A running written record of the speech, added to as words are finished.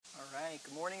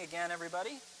morning again,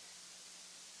 everybody.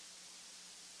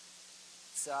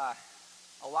 It's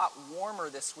a lot warmer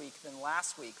this week than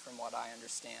last week, from what I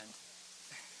understand.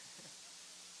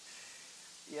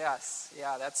 Yes,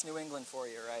 yeah, that's New England for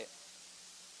you, right?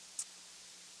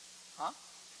 Huh?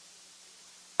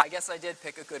 I guess I did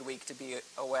pick a good week to be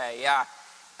away, yeah.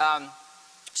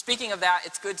 Speaking of that,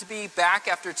 it's good to be back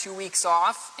after 2 weeks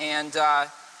off, and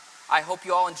I hope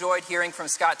you all enjoyed hearing from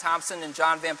Scott Thompson and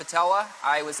John Van Patella.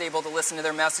 I was able to listen to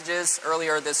their messages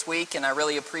earlier this week, and I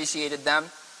really appreciated them.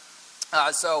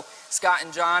 So Scott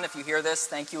and John, if you hear this,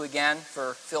 thank you again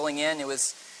for filling in. It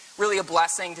was really a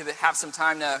blessing to have some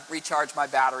time to recharge my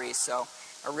batteries, so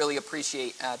I really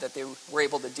appreciate that they were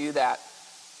able to do that.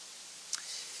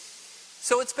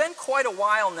 So it's been quite a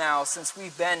while now since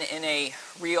we've been in a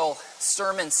real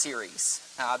sermon series.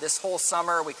 This whole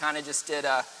summer we kind of just did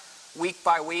a week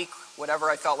by week, whatever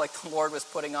I felt like the Lord was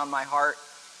putting on my heart.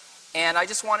 And I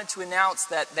just wanted to announce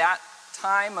that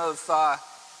time of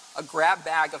a grab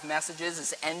bag of messages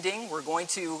is ending. We're going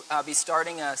to be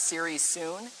starting a series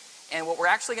soon. And what we're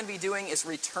actually going to be doing is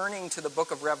returning to the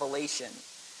book of Revelation.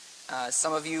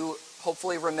 Some of you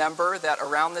hopefully remember that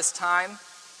around this time,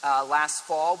 last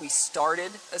fall, we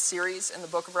started a series in the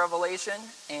book of Revelation.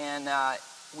 And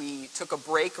we took a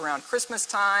break around Christmas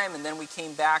time, and then we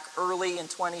came back early in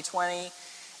 2020.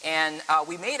 And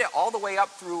we made it all the way up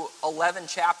through 11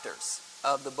 chapters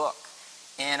of the book.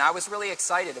 And I was really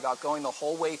excited about going the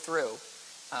whole way through.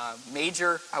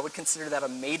 I would consider that a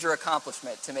major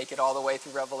accomplishment to make it all the way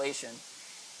through Revelation.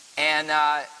 And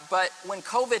but when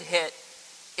COVID hit,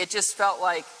 it just felt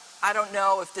like, I don't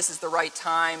know if this is the right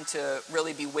time to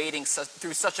really be wading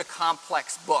through such a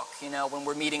complex book, when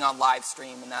we're meeting on live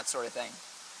stream and that sort of thing.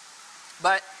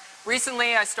 But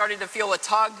recently I started to feel a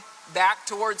tug back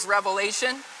towards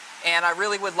Revelation, and I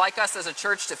really would like us as a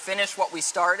church to finish what we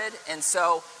started. And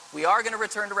so we are going to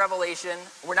return to Revelation.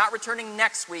 We're not returning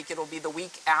next week. It'll be the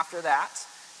week after that.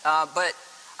 But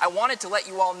I wanted to let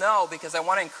you all know, because I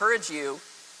want to encourage you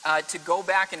to go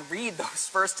back and read those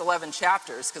first 11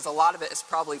 chapters, because a lot of it has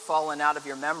probably fallen out of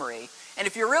your memory. And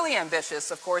if you're really ambitious,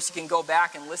 of course, you can go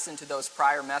back and listen to those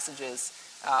prior messages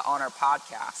on our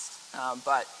podcast.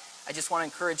 But I just want to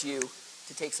encourage you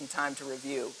to take some time to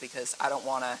review, because I don't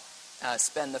want to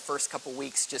spend the first couple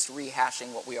weeks just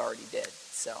rehashing what we already did.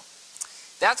 So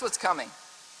that's what's coming.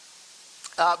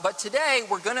 But today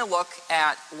we're going to look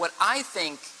at what I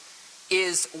think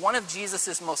is one of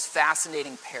Jesus' most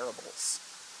fascinating parables.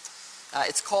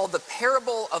 It's called the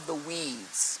Parable of the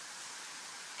Weeds.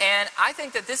 And I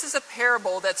think that this is a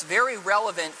parable that's very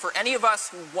relevant for any of us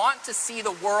who want to see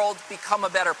the world become a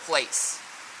better place.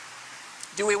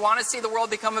 Do we want to see the world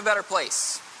become a better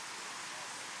place?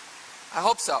 I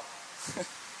hope so.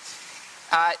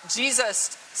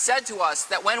 Jesus said to us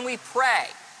that when we pray,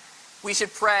 we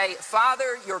should pray,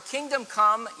 "Father, your kingdom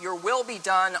come, your will be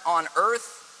done on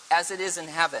earth as it is in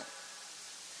heaven."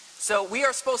 So we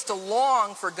are supposed to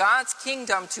long for God's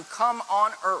kingdom to come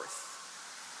on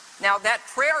earth. Now that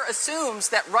prayer assumes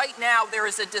that right now there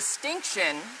is a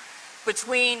distinction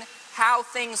between how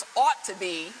things ought to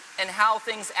be and how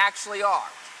things actually are.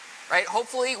 Right?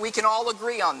 Hopefully we can all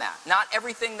agree on that. Not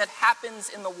everything that happens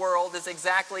in the world is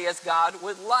exactly as God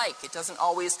would like. It doesn't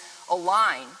always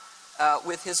align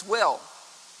with His will.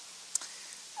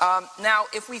 Now,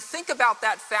 if we think about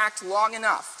that fact long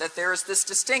enough, that there is this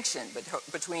distinction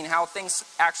between how things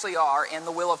actually are and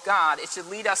the will of God, it should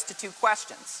lead us to two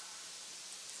questions.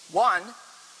 One,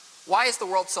 why is the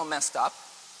world so messed up?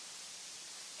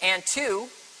 And two,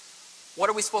 what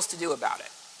are we supposed to do about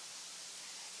it?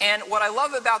 And what I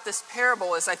love about this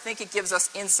parable is I think it gives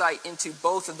us insight into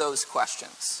both of those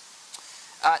questions.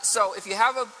 So if you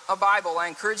have a Bible, I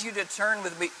encourage you to turn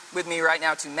with me right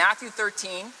now to Matthew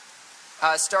 13,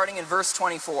 starting in verse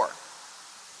 24.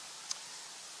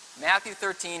 Matthew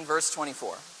 13, verse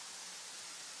 24.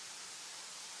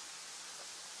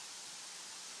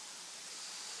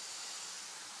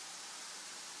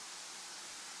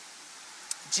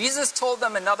 Jesus told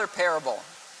them another parable.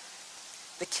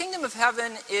 "The kingdom of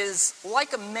heaven is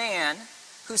like a man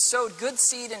who sowed good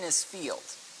seed in his field.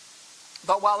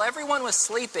 But while everyone was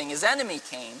sleeping, his enemy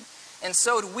came and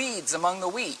sowed weeds among the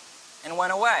wheat and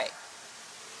went away.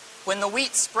 When the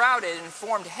wheat sprouted and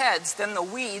formed heads, then the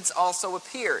weeds also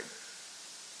appeared.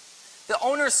 The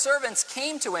owner's servants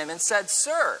came to him and said,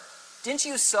 'Sir, didn't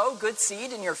you sow good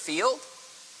seed in your field?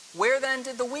 Where then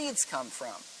did the weeds come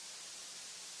from?'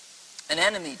 'An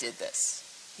enemy did this,'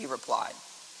 he replied.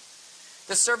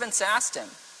 The servants asked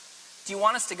him, 'Do you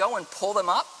want us to go and pull them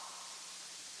up?'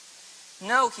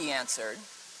 'No,' he answered,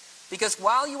 'because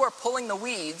while you are pulling the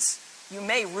weeds, you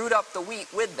may root up the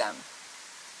wheat with them.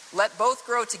 let both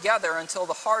grow together until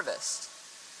the harvest.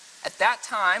 At that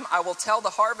time, I will tell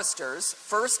the harvesters,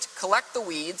 first collect the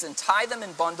weeds and tie them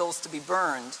in bundles to be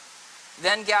burned,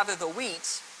 then gather the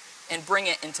wheat and bring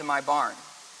it into my barn.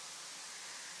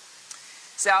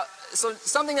 So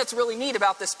something that's really neat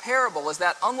about this parable is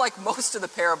that unlike most of the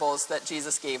parables that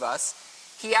Jesus gave us,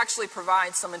 he actually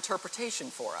provides some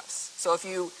interpretation for us. So if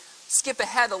you skip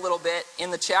ahead a little bit in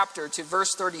the chapter to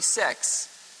verse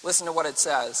 36, listen to what it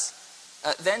says.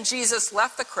 Then Jesus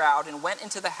left the crowd and went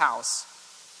into the house.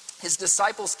 His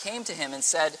disciples came to him and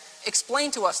said, "Explain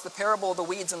to us the parable of the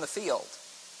weeds in the field."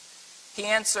 He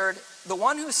answered, "The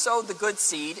one who sowed the good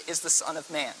seed is the Son of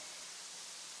Man."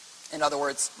 In other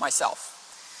words, myself.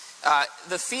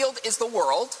 The field is the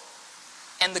world,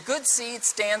 and the good seed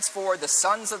stands for the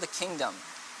sons of the kingdom.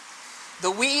 The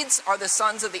weeds are the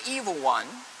sons of the evil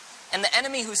one, and the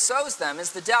enemy who sows them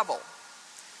is the devil.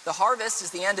 The harvest is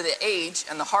the end of the age,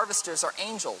 and the harvesters are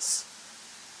angels.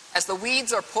 As the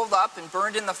weeds are pulled up and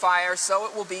burned in the fire, so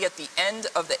it will be at the end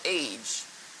of the age.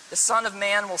 The Son of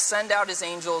Man will send out his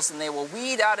angels, and they will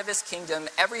weed out of his kingdom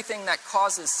everything that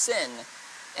causes sin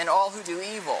and all who do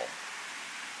evil.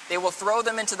 They will throw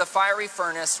them into the fiery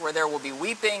furnace, where there will be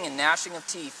weeping and gnashing of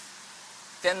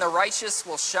teeth. Then the righteous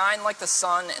will shine like the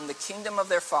sun in the kingdom of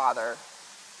their Father.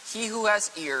 He who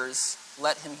has ears,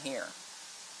 let him hear.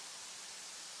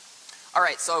 All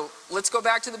right, so let's go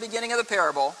back to the beginning of the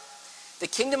parable. The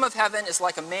kingdom of heaven is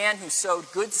like a man who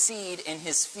sowed good seed in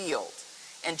his field.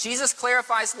 And Jesus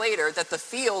clarifies later that the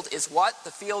field is what?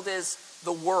 The field is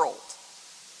the world.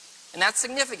 And that's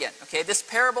significant, okay? This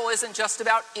parable isn't just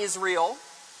about Israel.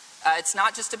 It's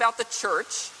not just about the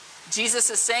church. Jesus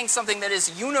is saying something that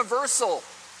is universal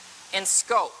in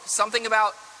scope, something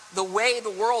about the way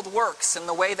the world works and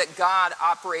the way that God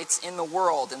operates in the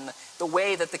world and the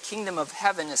way that the kingdom of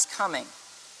heaven is coming.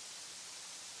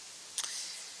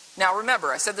 Now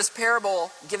remember, I said this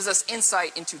parable gives us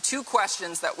insight into two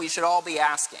questions that we should all be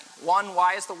asking. One,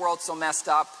 why is the world so messed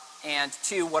up? And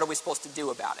two, what are we supposed to do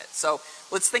about it? So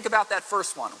let's think about that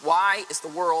first one. Why is the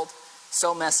world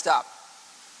so messed up?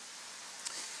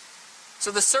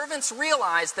 So the servants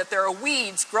realize that there are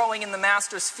weeds growing in the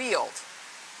master's field.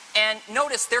 And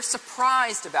notice they're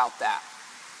surprised about that.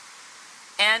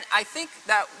 And I think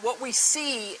that what we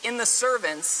see in the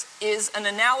servants is an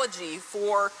analogy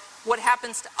for what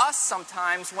happens to us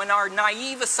sometimes when our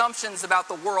naive assumptions about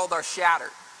the world are shattered.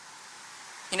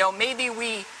 You know, maybe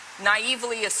we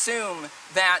naively assume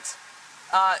that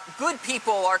good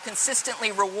people are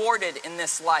consistently rewarded in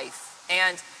this life,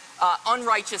 and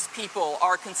unrighteous people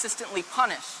are consistently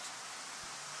punished.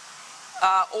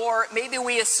 Or maybe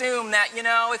we assume that, you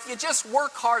know, if you just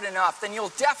work hard enough, then you'll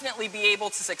definitely be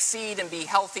able to succeed and be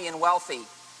healthy and wealthy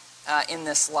in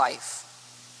this life.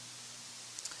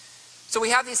 So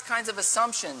we have these kinds of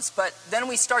assumptions, but then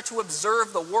we start to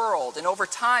observe the world, and over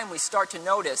time we start to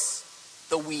notice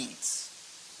the weeds.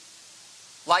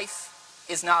 Life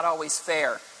is not always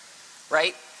fair,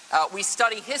 right? We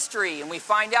study history and we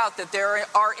find out that there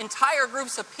are entire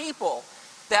groups of people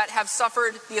that have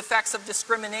suffered the effects of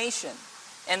discrimination.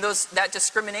 And that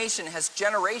discrimination has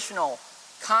generational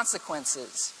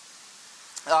consequences.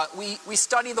 We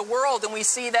study the world and we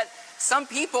see that some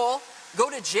people go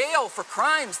to jail for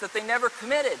crimes that they never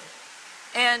committed.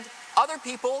 And other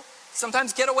people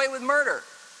sometimes get away with murder.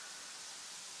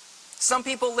 Some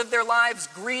people live their lives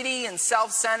greedy and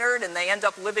self-centered, and they end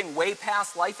up living way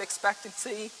past life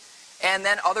expectancy. And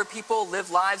then other people live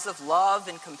lives of love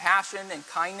and compassion and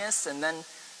kindness, and then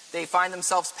they find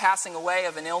themselves passing away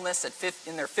of an illness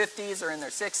in their 50s or in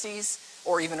their 60s,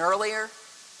 or even earlier.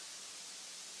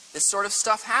 This sort of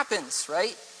stuff happens,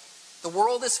 right? The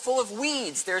world is full of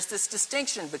weeds. There's this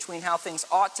distinction between how things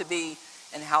ought to be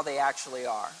and how they actually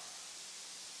are.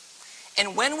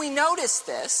 And when we notice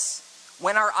this,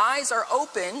 when our eyes are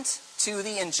opened to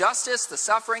the injustice, the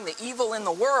suffering, the evil in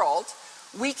the world,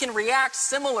 we can react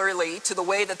similarly to the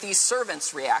way that these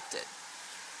servants reacted.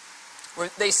 Where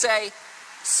they say,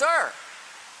 "Sir,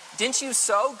 didn't you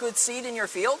sow good seed in your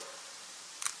field?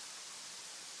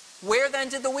 Where then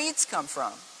did the weeds come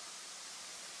from?"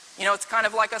 You know, it's kind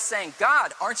of like us saying,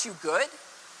 "God, aren't you good?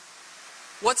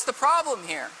 What's the problem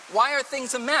here? Why are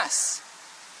things a mess?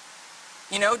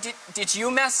 You know, did you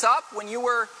mess up when you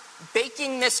were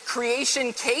baking this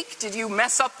creation cake? Did you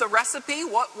mess up the recipe?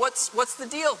 What's the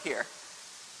deal here?"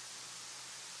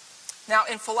 Now,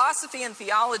 in philosophy and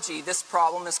theology, this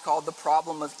problem is called the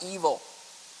problem of evil.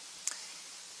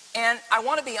 And I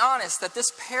want to be honest that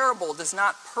this parable does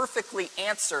not perfectly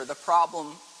answer the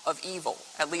problem of evil,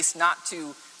 at least not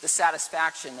to the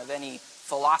satisfaction of any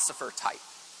philosopher type,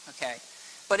 okay?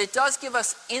 But it does give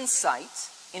us insight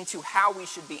into how we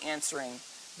should be answering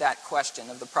that question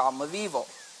of the problem of evil.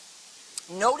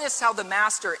 Notice how the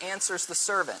master answers the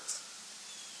servant.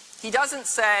 He doesn't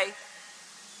say,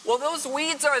 well, those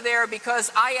weeds are there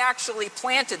because I actually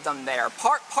planted them there.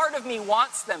 Part of me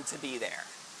wants them to be there.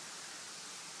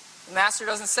 The master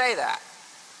doesn't say that.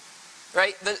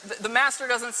 Right? The master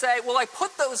doesn't say, well, I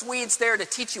put those weeds there to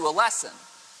teach you a lesson.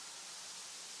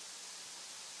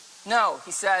 No,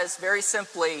 he says very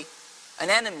simply, an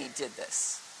enemy did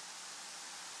this.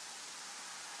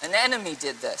 An enemy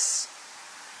did this.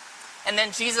 And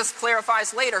then Jesus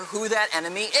clarifies later who that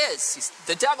enemy is. He's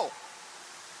the devil.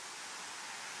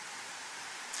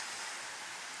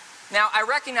 Now, I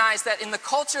recognize that in the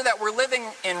culture that we're living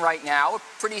in right now, a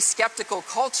pretty skeptical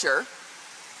culture,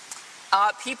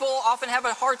 people often have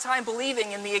a hard time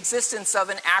believing in the existence of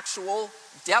an actual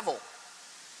devil.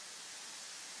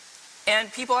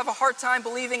 And people have a hard time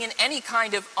believing in any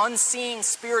kind of unseen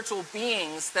spiritual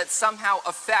beings that somehow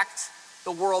affect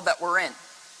the world that we're in.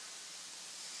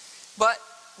 But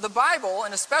the Bible,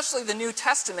 and especially the New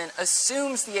Testament,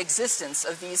 assumes the existence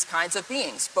of these kinds of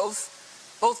beings,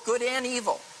 both good and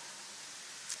evil.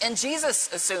 And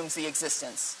Jesus assumes the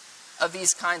existence of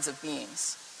these kinds of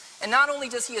beings. And not only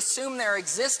does he assume their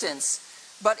existence,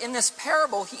 but in this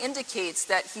parable he indicates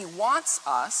that he wants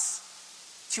us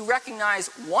to recognize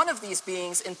one of these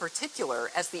beings in particular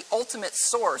as the ultimate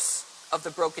source of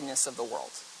the brokenness of the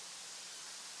world.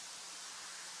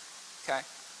 Okay?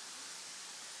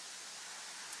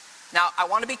 Now, I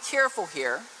want to be careful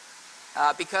here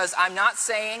because I'm not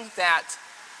saying that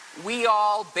we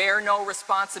all bear no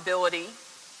responsibility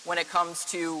when it comes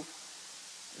to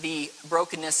the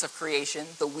brokenness of creation,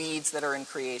 the weeds that are in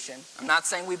creation. I'm not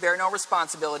saying we bear no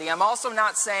responsibility. I'm also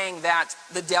not saying that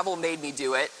the devil made me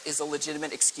do it is a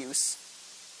legitimate excuse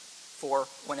for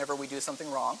whenever we do something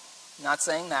wrong. I'm not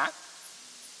saying that.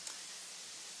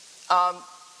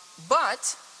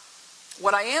 But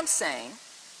what I am saying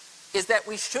is that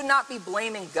we should not be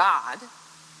blaming God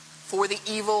for the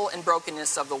evil and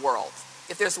brokenness of the world.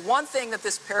 If there's one thing that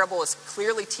this parable is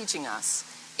clearly teaching us,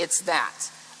 it's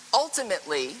that.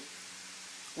 Ultimately,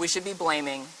 we should be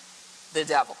blaming the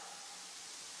devil.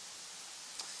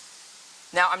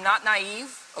 Now, I'm not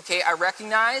naive, okay? I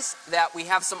recognize that we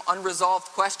have some unresolved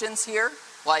questions here,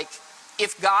 like,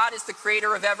 if God is the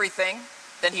creator of everything,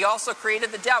 then he also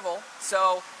created the devil,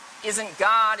 so isn't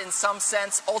God, in some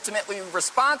sense, ultimately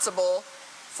responsible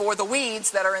for the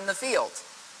weeds that are in the field?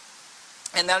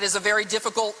 And that is a very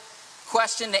difficult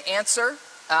question to answer.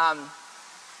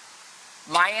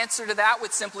 My answer to that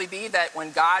would simply be that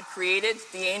when God created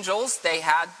the angels, they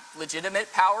had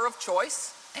legitimate power of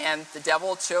choice, and the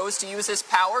devil chose to use his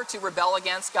power to rebel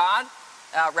against God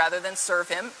rather than serve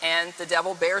him, and the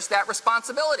devil bears that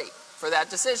responsibility for that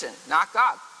decision, not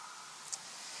God.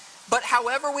 But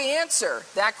however we answer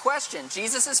that question,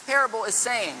 Jesus' parable is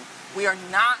saying we are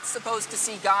not supposed to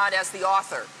see God as the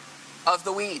author of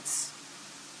the weeds.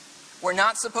 We're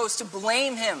not supposed to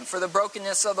blame him for the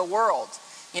brokenness of the world.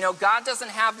 You know, God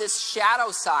doesn't have this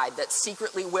shadow side that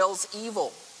secretly wills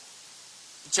evil.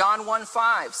 John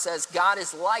 1:5 says, God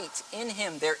is light. In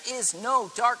him there is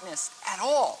no darkness at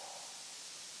all.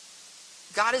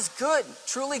 God is good,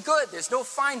 truly good. There's no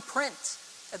fine print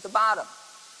at the bottom.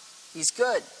 He's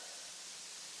good.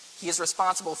 He is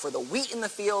responsible for the wheat in the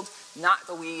field, not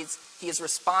the weeds. He is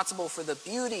responsible for the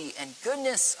beauty and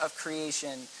goodness of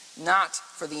creation, not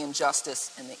for the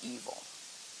injustice and the evil.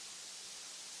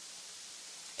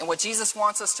 And what Jesus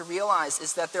wants us to realize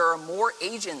is that there are more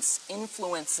agents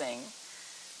influencing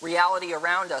reality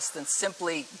around us than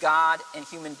simply God and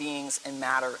human beings and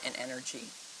matter and energy.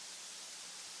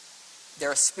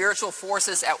 There are spiritual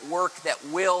forces at work that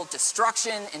will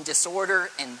destruction and disorder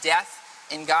and death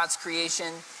in God's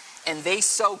creation, and they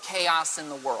sow chaos in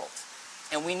the world.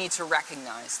 And we need to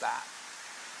recognize that.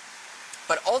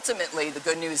 But ultimately, the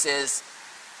good news is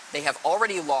they have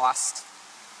already lost,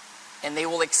 and they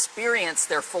will experience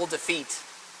their full defeat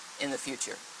in the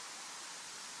future.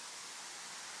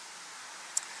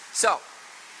 So,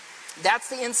 that's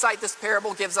the insight this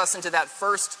parable gives us into that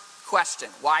first question.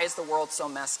 Why is the world so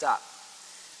messed up?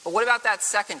 But what about that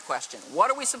second question? What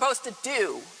are we supposed to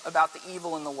do about the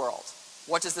evil in the world?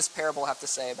 What does this parable have to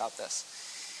say about this?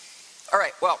 All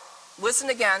right, well, listen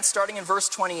again, starting in verse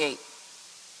 28.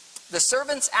 The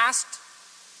servants asked,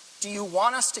 "Do you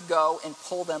want us to go and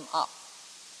pull them up?"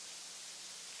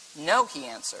 "No," he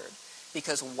answered,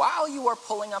 "because while you are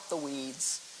pulling up the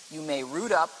weeds, you may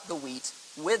root up the wheat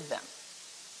with them.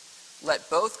 Let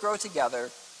both grow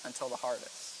together until the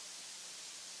harvest."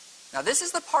 Now, this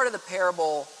is the part of the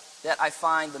parable that I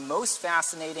find the most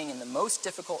fascinating and the most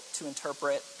difficult to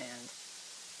interpret and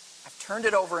I've turned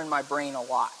it over in my brain a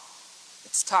lot.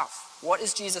 It's tough. What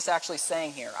is Jesus actually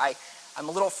saying here? I'm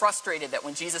a little frustrated that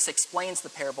when Jesus explains the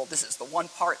parable, this is the one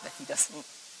part that he doesn't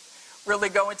really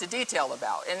go into detail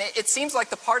about. And it seems like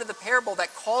the part of the parable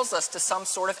that calls us to some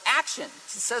sort of action. It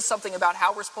says something about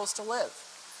how we're supposed to live.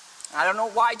 I don't know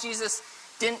why Jesus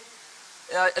didn't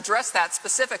address that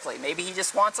specifically. Maybe he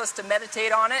just wants us to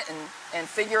meditate on it and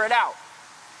figure it out.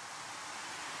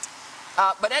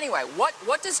 But anyway,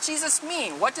 what does Jesus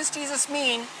mean? What does Jesus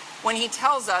mean when he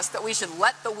tells us that we should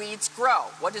let the weeds grow?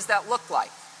 What does that look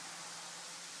like,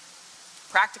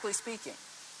 practically speaking?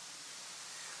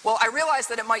 Well, I realize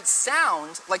that it might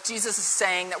sound like Jesus is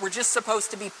saying that we're just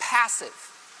supposed to be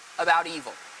passive about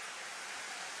evil.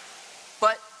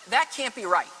 But that can't be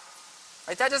right.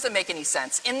 Right? That doesn't make any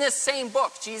sense. In this same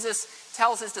book, Jesus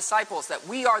tells his disciples that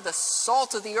we are the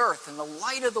salt of the earth and the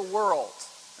light of the world,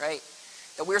 right?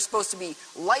 That we're supposed to be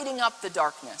lighting up the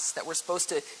darkness, that we're supposed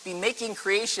to be making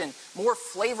creation more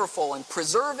flavorful and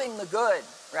preserving the good,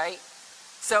 right?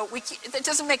 So it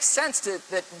doesn't make sense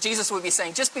that Jesus would be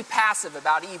saying, just be passive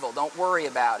about evil, don't worry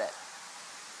about it.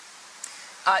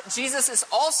 Jesus is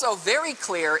also very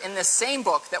clear in this same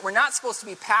book that we're not supposed to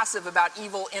be passive about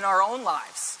evil in our own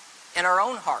lives, in our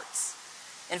own hearts.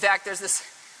 In fact, there's this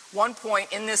one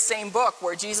point in this same book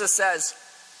where Jesus says,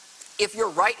 if your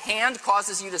right hand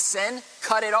causes you to sin,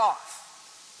 cut it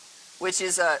off. Which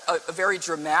is a very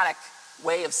dramatic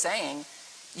way of saying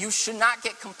you should not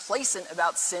get complacent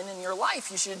about sin in your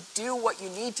life. You should do what you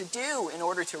need to do in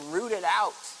order to root it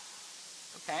out.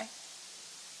 Okay?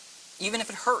 Even if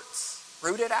it hurts,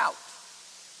 root it out.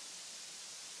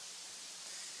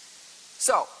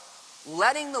 So,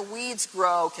 letting the weeds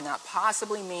grow cannot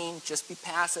possibly mean just be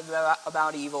passive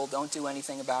about evil, don't do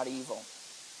anything about evil.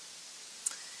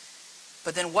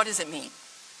 But then what does it mean?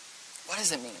 What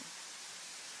does it mean?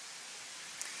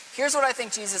 Here's what I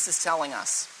think Jesus is telling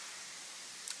us.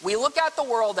 We look at the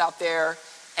world out there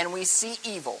and we see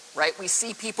evil, right? We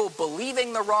see people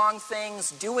believing the wrong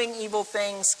things, doing evil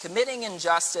things, committing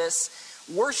injustice,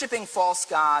 worshiping false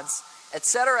gods,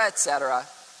 etc., etc.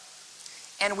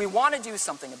 And we want to do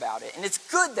something about it. And it's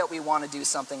good that we want to do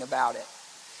something about it.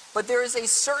 But there is a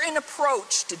certain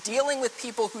approach to dealing with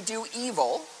people who do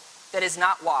evil that is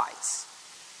not wise.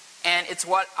 And it's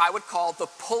what I would call the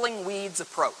pulling weeds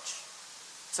approach.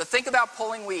 So think about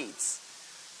pulling weeds.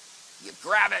 You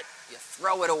grab it, you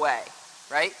throw it away,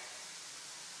 right?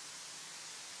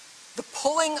 The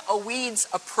pulling a weeds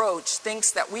approach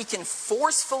thinks that we can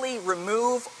forcefully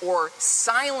remove or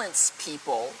silence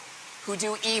people who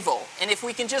do evil. And if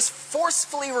we can just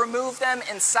forcefully remove them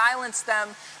and silence them,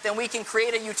 then we can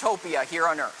create a utopia here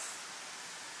on earth.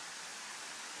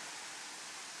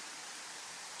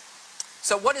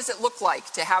 So what does it look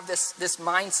like to have this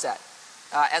mindset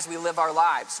as we live our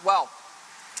lives? Well,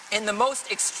 in the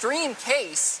most extreme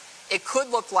case, it could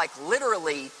look like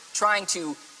literally trying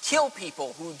to kill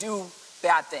people who do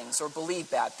bad things or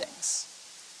believe bad things.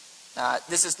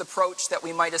 This is the approach that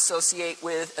we might associate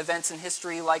with events in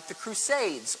history like the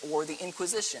Crusades or the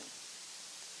Inquisition.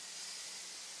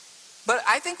 But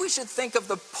I think we should think of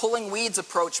the pulling weeds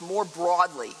approach more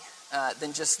broadly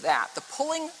than just that. The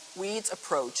pulling weeds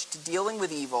approach to dealing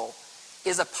with evil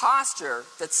is a posture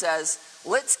that says,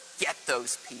 let's get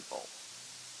those people.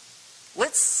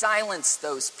 Let's silence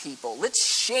those people. Let's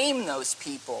shame those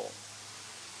people.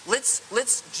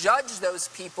 Let's judge those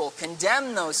people,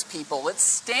 condemn those people. Let's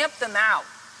stamp them out.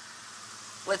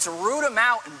 Let's root them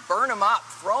out and burn them up,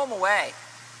 throw them away.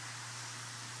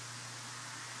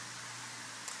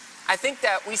 I think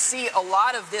that we see a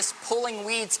lot of this pulling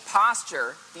weeds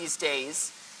posture these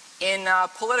days in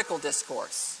political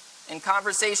discourse, in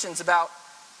conversations about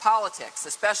politics,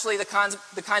 especially the kinds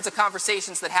of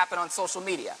conversations that happen on social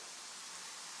media.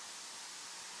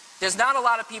 There's not a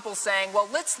lot of people saying, well,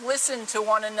 let's listen to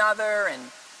one another and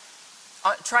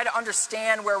try to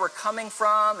understand where we're coming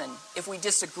from, and if we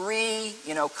disagree,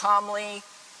 calmly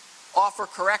offer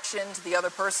correction to the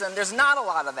other person. There's not a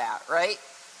lot of that, right?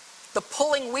 The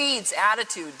pulling weeds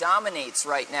attitude dominates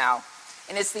right now,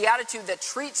 and it's the attitude that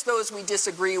treats those we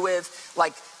disagree with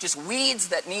like just weeds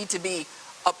that need to be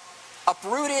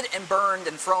uprooted and burned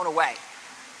and thrown away.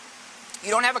 You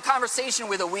don't have a conversation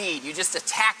with a weed, you just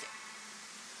attack it.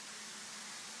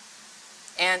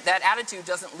 And that attitude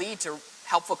doesn't lead to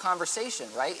helpful conversation,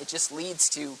 right? It just leads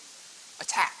to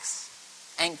attacks,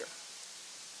 anger.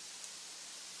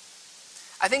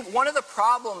 I think one of the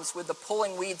problems with the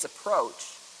pulling weeds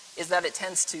approach is that it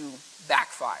tends to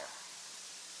backfire.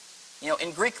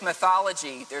 In Greek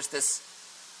mythology, there's this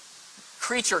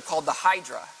creature called the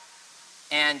Hydra.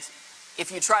 And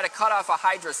if you try to cut off a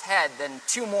Hydra's head, then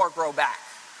 2 more grow back.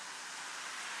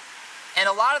 And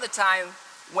a lot of the time,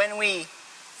 when we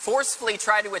forcefully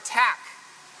try to attack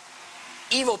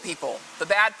evil people, the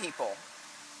bad people,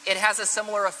 it has a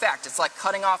similar effect. It's like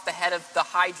cutting off the head of the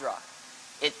Hydra.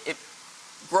 It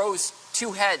grows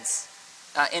two heads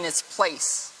in its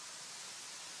place.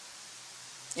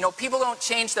 You know, people don't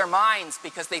change their minds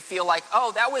because they feel like,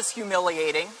 oh, that was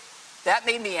humiliating. That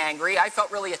made me angry. I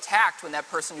felt really attacked when that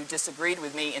person who disagreed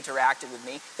with me interacted with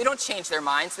me. They don't change their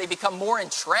minds. They become more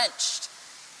entrenched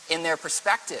in their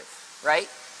perspective, right?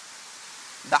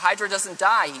 The Hydra doesn't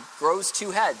die. He grows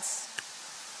two heads.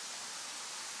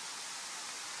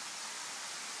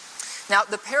 Now,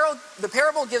 the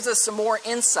parable gives us some more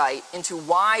insight into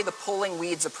why the pulling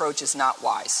weeds approach is not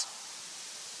wise.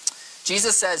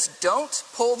 Jesus says, don't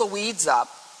pull the weeds up,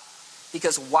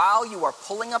 because while you are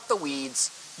pulling up the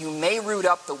weeds, you may root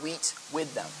up the wheat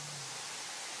with them.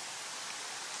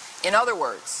 In other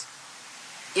words,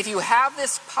 if you have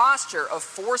this posture of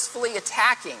forcefully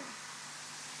attacking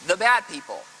the bad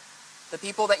people, the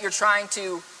people that you're trying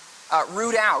to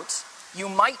root out, you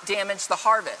might damage the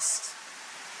harvest.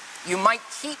 You might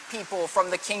keep people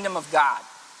from the kingdom of God.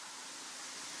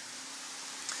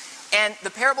 And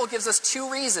the parable gives us two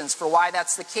reasons for why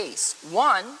that's the case.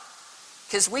 One,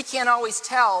 because we can't always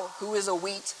tell who is a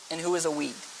wheat and who is a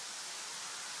weed.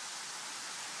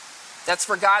 That's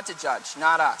for God to judge,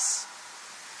 not us.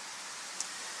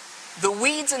 The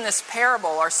weeds in this parable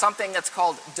are something that's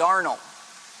called darnel.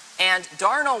 And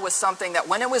darnel was something that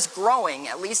when it was growing,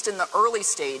 at least in the early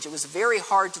stage, it was very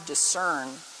hard to discern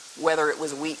whether it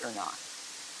was wheat or not.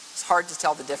 It's hard to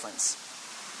tell the difference.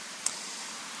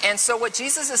 And so what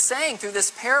Jesus is saying through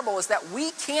this parable is that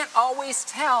we can't always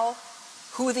tell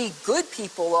who the good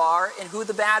people are and who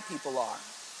the bad people are.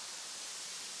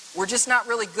 We're just not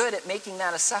really good at making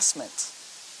that assessment.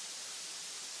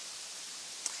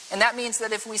 And that means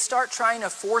that if we start trying to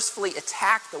forcefully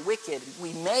attack the wicked,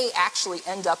 we may actually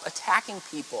end up attacking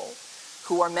people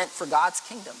who are meant for God's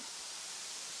kingdom.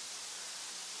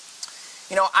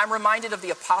 You know, I'm reminded of the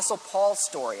Apostle Paul's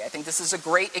story. I think this is a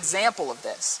great example of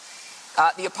this.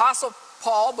 The Apostle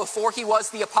Paul, before he was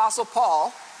the Apostle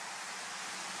Paul,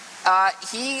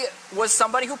 he was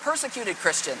somebody who persecuted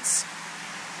Christians.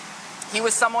 He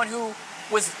was someone who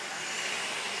was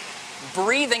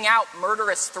breathing out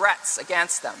murderous threats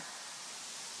against them.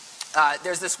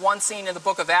 There's this one scene in the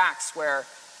book of Acts where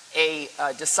a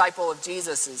disciple of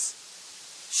Jesus is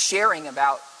sharing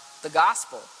about the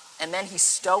gospel, and then he's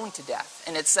stoned to death.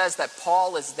 And it says that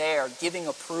Paul is there giving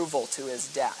approval to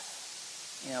his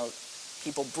death. You know,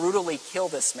 people brutally kill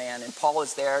this man, and Paul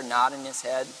is there nodding his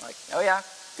head like, oh yeah,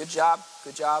 good job,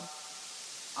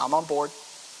 I'm on board.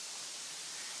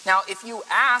 Now, if you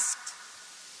asked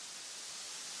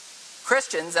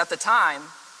Christians at the time,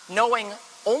 knowing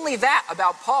only that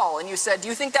about Paul, and you said, do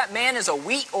you think that man is a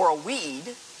wheat or a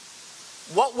weed?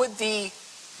 What would the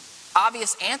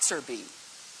obvious answer be?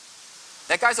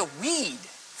 That guy's a weed,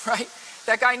 right?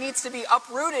 That guy needs to be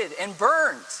uprooted and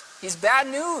burned. He's bad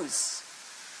news.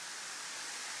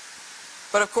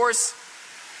 But of course,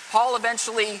 Paul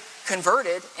eventually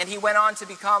converted, and he went on to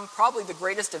become probably the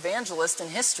greatest evangelist in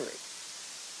history.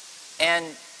 And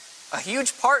a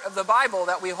huge part of the Bible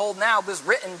that we hold now was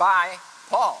written by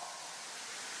Paul.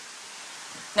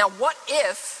 Now, what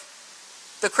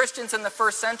if the Christians in the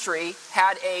first century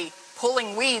had a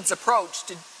pulling weeds approach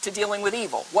to dealing with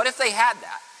evil? What if they had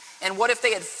that? And what if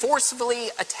they had forcefully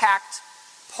attacked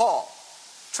Paul,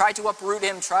 tried to uproot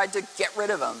him, tried to get rid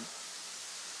of him?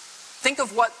 Think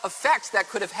of what effect that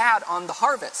could have had on the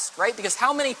harvest, right? Because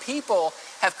how many people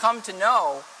have come to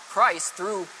know Christ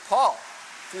through Paul,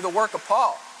 through the work of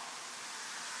Paul?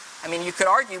 I mean, you could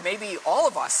argue maybe all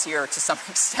of us here to some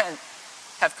extent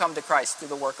have come to Christ through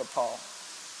the work of Paul.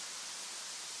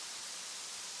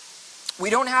 We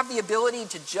don't have the ability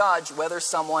to judge whether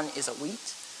someone is a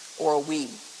wheat or a weed.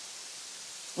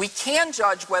 We can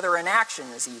judge whether an action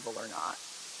is evil or not,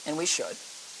 and we should.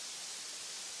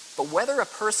 But whether a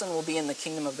person will be in the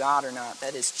kingdom of God or not,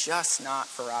 that is just not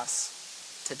for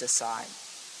us to decide.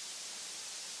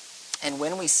 And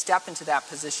when we step into that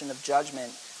position of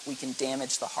judgment, we can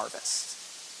damage the harvest.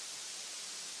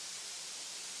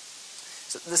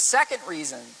 So the second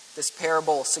reason this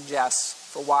parable suggests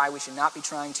for why we should not be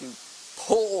trying to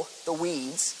pull the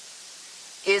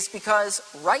weeds is because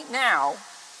right now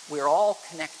we're all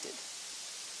connected.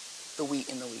 The wheat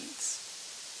and the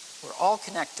weeds. We're all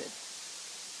connected.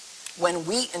 When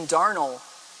wheat and darnel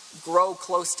grow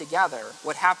close together,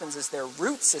 what happens is their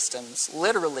root systems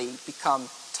literally become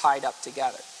tied up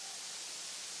together.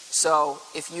 So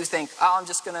if you think, oh, I'm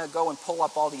just going to go and pull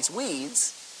up all these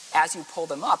weeds, as you pull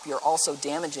them up, you're also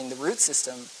damaging the root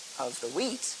system of the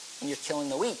wheat, and you're killing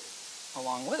the wheat.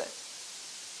 along with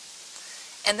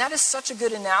it. And that is such a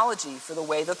good analogy for the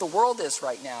way that the world is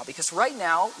right now, because right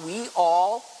now we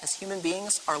all, as human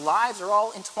beings, our lives are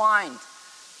all entwined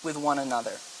with one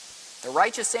another. The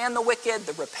righteous and the wicked,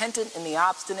 the repentant and the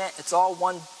obstinate, it's all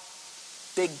one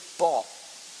big ball.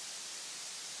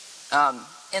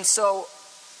 And so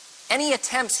any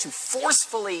attempts to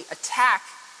forcefully attack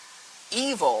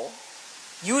evil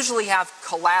usually have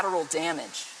collateral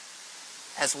damage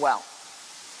as well.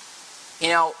 You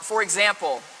know, for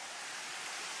example,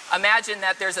 imagine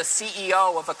that there's a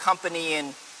CEO of a company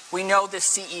and we know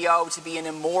this CEO to be an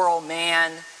immoral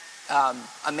man,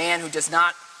 a man who does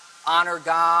not honor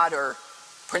God or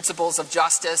principles of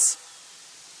justice.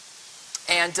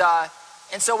 And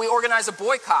so we organize a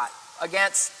boycott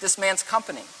against this man's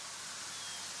company.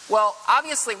 Well,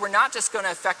 obviously we're not just going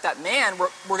to affect that man,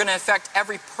 we're going to affect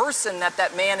every person that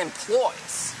that man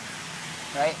employs,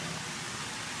 right?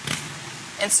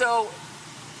 And so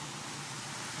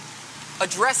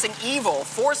addressing evil,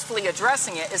 forcefully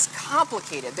addressing it, is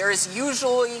complicated. There is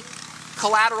usually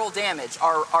collateral damage.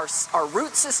 Our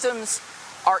root systems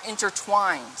are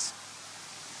intertwined.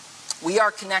 We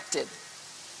are connected.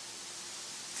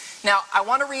 Now, I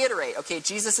want to reiterate, okay,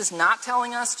 Jesus is not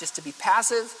telling us just to be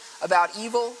passive about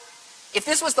evil. If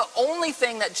this was the only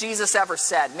thing that Jesus ever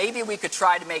said, maybe we could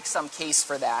try to make some case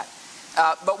for that.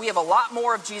 But we have a lot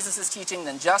more of Jesus' teaching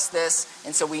than just this,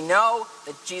 and so we know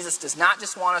that Jesus does not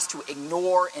just want us to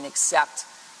ignore and accept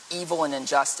evil and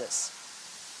injustice.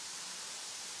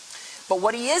 But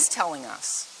what he is telling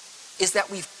us is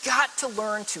that we've got to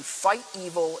learn to fight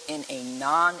evil in a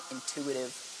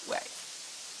non-intuitive way.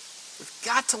 We've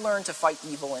got to learn to fight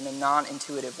evil in a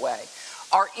non-intuitive way.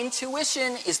 Our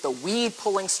intuition is the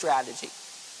weed-pulling strategy.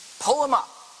 Pull them up.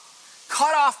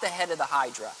 Cut off the head of the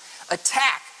hydra.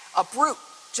 Attack. Uproot,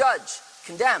 judge,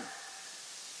 condemn.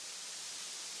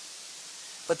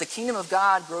 But the kingdom of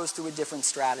God grows through a different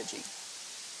strategy.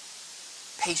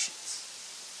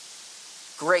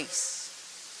 Patience, grace,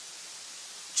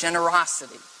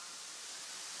 generosity,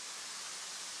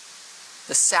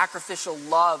 the sacrificial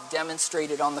love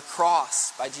demonstrated on the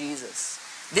cross by Jesus.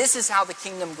 This is how the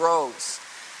kingdom grows.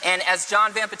 And as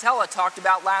John Van Patella talked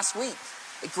about last week,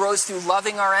 it grows through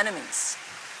loving our enemies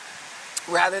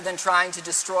rather than trying to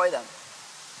destroy them.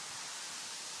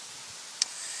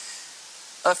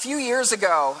 A few years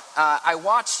ago, I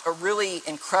watched a really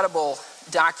incredible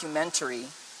documentary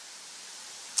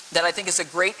that I think is a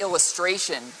great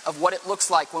illustration of what it looks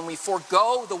like when we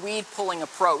forego the weed-pulling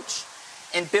approach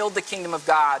and build the kingdom of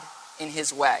God in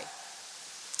his way.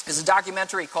 There's a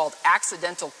documentary called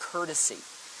Accidental Courtesy.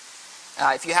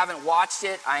 If you haven't watched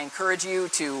it, I encourage you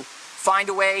to find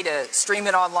a way to stream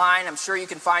it online. I'm sure you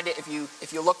can find it if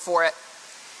you look for it.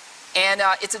 And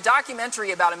it's a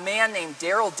documentary about a man named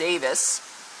Daryl Davis,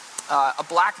 a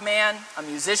black man, a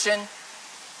musician.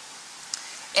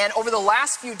 And over the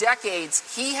last few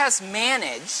decades, he has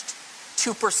managed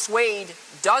to persuade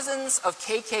dozens of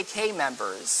KKK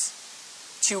members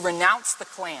to renounce the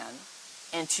Klan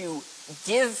and to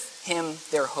give him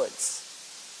their hoods.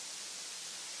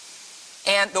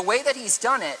 And the way that he's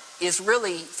done it is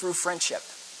really through friendship.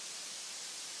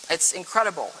 It's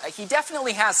incredible. He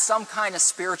definitely has some kind of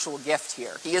spiritual gift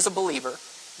here. He is a believer.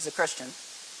 He's a Christian.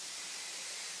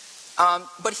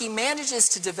 But he manages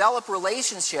to develop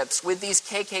relationships with these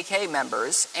KKK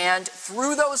members, and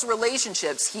through those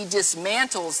relationships, he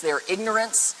dismantles their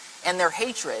ignorance and their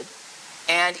hatred,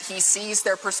 and he sees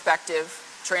their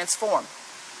perspective transform.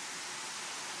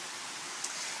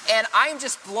 And I am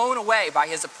just blown away by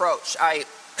his approach.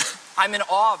 I'm in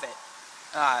awe of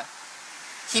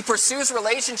it. He pursues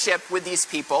relationship with these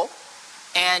people,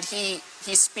 and he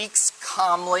speaks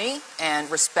calmly and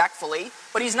respectfully,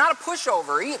 but he's not a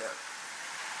pushover either.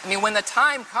 I mean, when the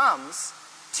time comes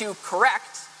to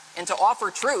correct and to offer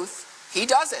truth, he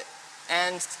does it,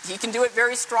 and he can do it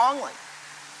very strongly.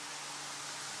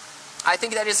 I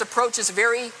think that his approach is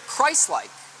very Christ-like.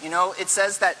 You know, it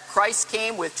says that Christ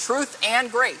came with truth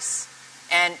and grace.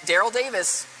 And Daryl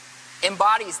Davis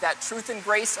embodies that truth and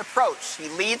grace approach. He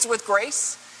leads with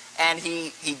grace, and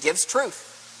he gives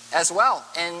truth as well.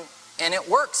 And it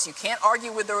works. You can't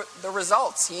argue with the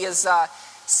results. He has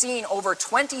seen over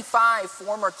 25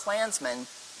 former Klansmen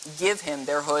give him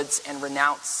their hoods and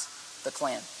renounce the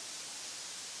Klan.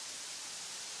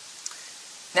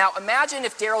 Now, imagine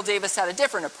if Daryl Davis had a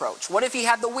different approach. What if he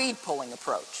had the weed-pulling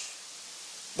approach?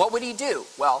 What would he do?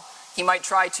 Well, he might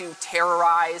try to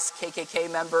terrorize KKK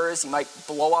members. He might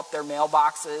blow up their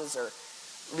mailboxes or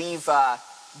leave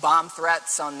bomb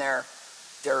threats on their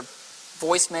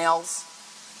voicemails.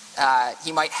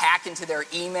 He might hack into their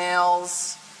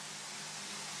emails.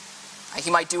 He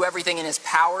might do everything in his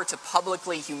power to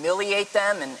publicly humiliate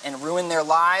them and ruin their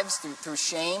lives through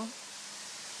shame.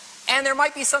 And there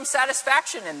might be some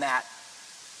satisfaction in that.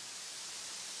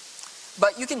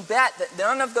 But you can bet that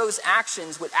none of those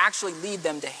actions would actually lead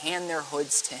them to hand their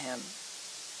hoods to him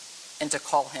and to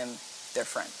call him their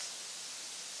friend.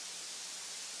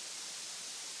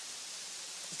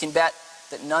 You can bet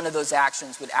that none of those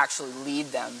actions would actually lead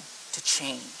them to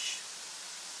change.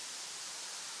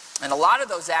 And a lot of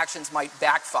those actions might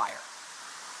backfire,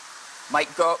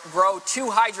 might grow two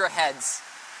Hydra heads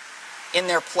in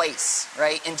their place,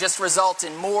 right? And just result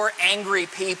in more angry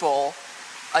people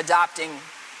adopting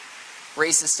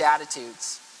racist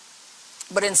attitudes.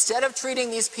 But instead of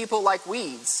treating these people like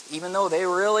weeds, even though they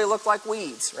really look like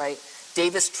weeds, right?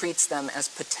 Davis treats them as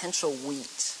potential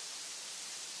wheat.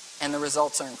 And the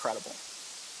results are incredible.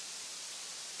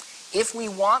 If we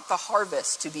want the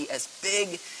harvest to be as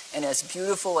big and as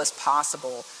beautiful as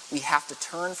possible, we have to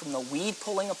turn from the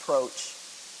weed-pulling approach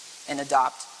and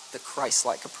adopt the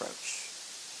Christ-like approach.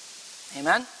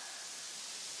 Amen?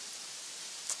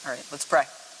 All right, let's pray.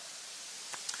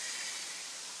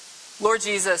 Lord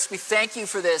Jesus, we thank you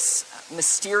for this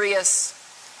mysterious,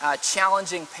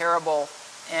 challenging parable.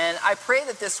 And I pray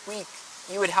that this week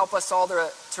you would help us all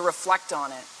to reflect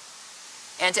on it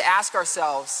and to ask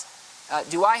ourselves,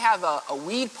 do I have a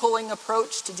weed-pulling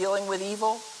approach to dealing with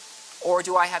evil, or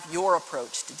do I have your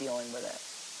approach to dealing with it?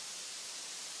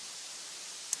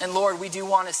 And Lord, we do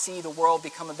want to see the world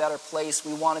become a better place.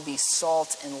 We want to be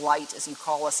salt and light as you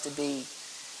call us to be.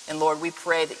 And Lord, we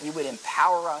pray that you would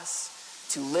empower us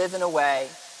to live in a way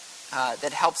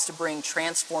that helps to bring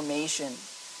transformation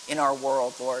in our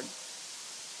world, Lord.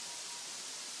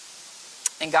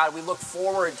 And God, we look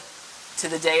forward to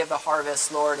the day of the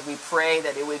harvest, Lord. We pray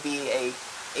that it would be a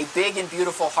big and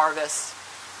beautiful harvest.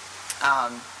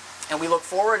 And we look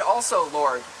forward also,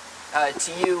 Lord,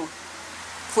 to you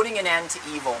putting an end to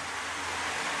evil.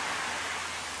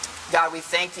 God, we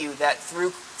thank you that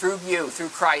through you, through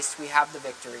Christ, we have the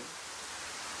victory.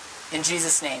 In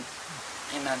Jesus' name,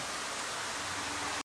 amen.